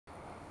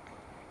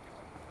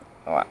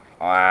Wah,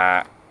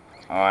 wah,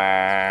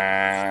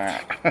 wah.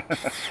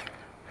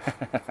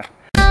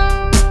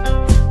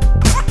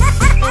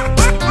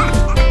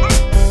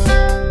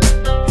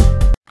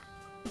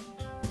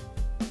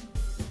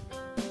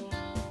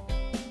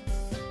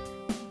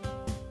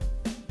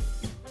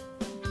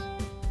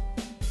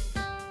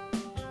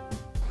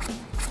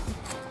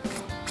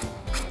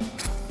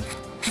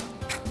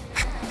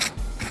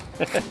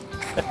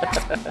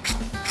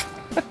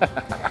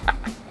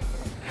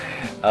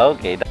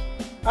 Okay.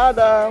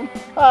 Adam,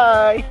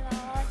 hi.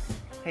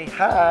 Hey,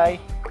 hi.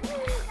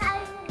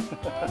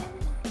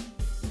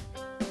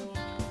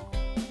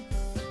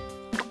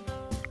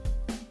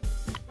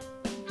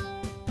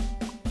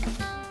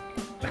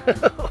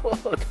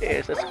 Oh,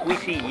 there's a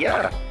squishy.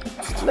 Yeah.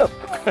 Look.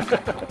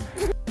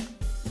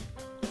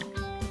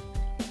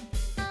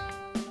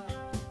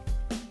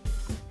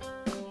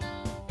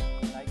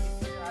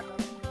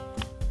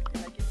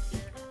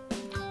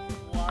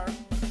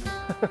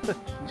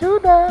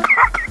 Judah.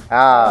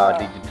 Ah,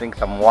 did you drink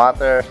some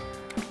water?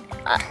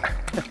 Ah.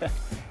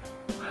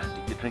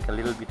 Did you drink a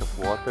little bit of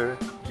water,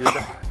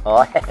 Judah?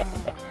 Oh,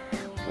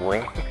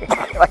 wait.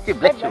 Bless you,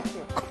 bless you.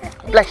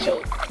 Bless you.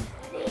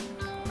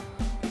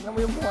 Tingnan mo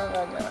yung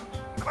bunga niya.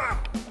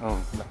 Oh,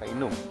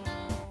 nakainom.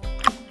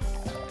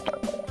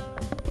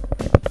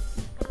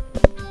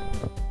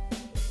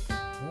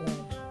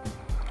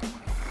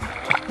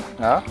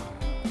 Huh?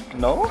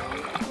 No?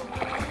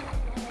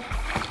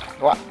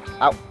 Wow.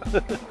 Ow.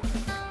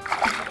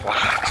 Wow,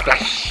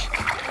 splash.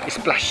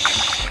 Splash.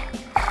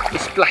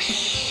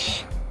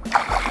 Splash.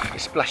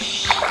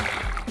 Splash.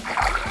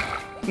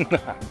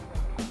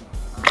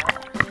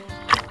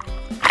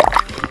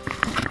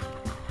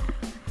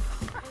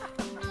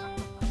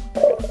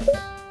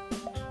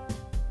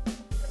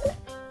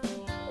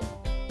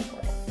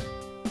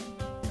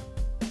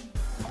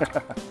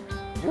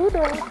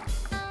 Judah.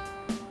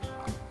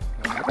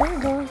 There you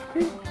go.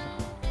 He's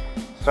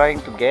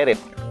trying to get it.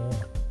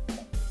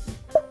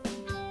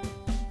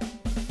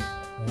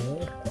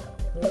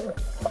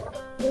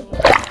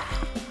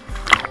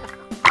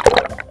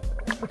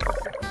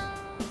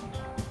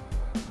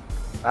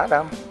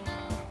 Adam.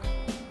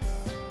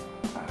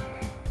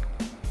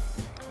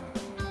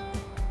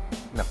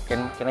 No,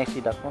 can I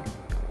see that one?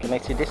 Can I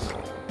see this?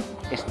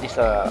 Is this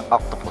a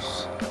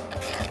octopus?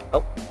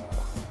 Oh.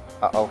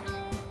 Uh-oh.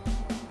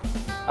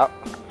 Oh.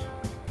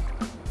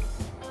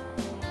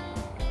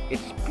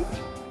 It's pretty.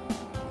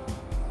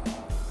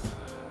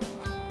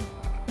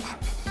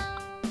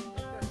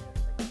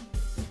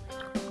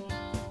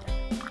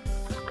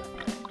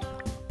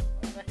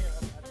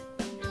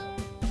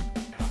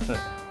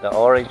 The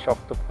orange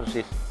octopus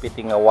is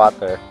spitting a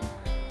water.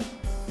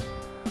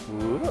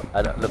 Ooh, look.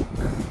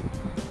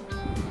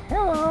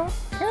 Hello,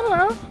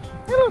 hello,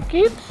 hello,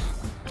 kids.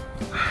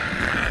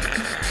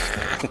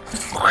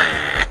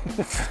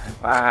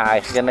 Ah,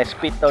 it's gonna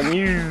spit on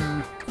you.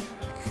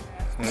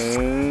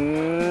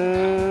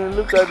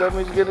 Look,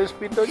 Adam is gonna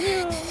spit on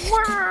you.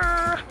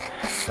 Wah,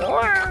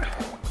 wah.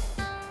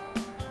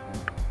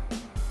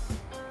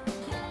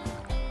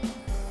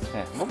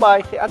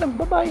 Bye-bye. Say Adam,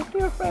 bye-bye to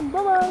your friend.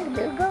 Bye-bye.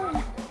 There you go.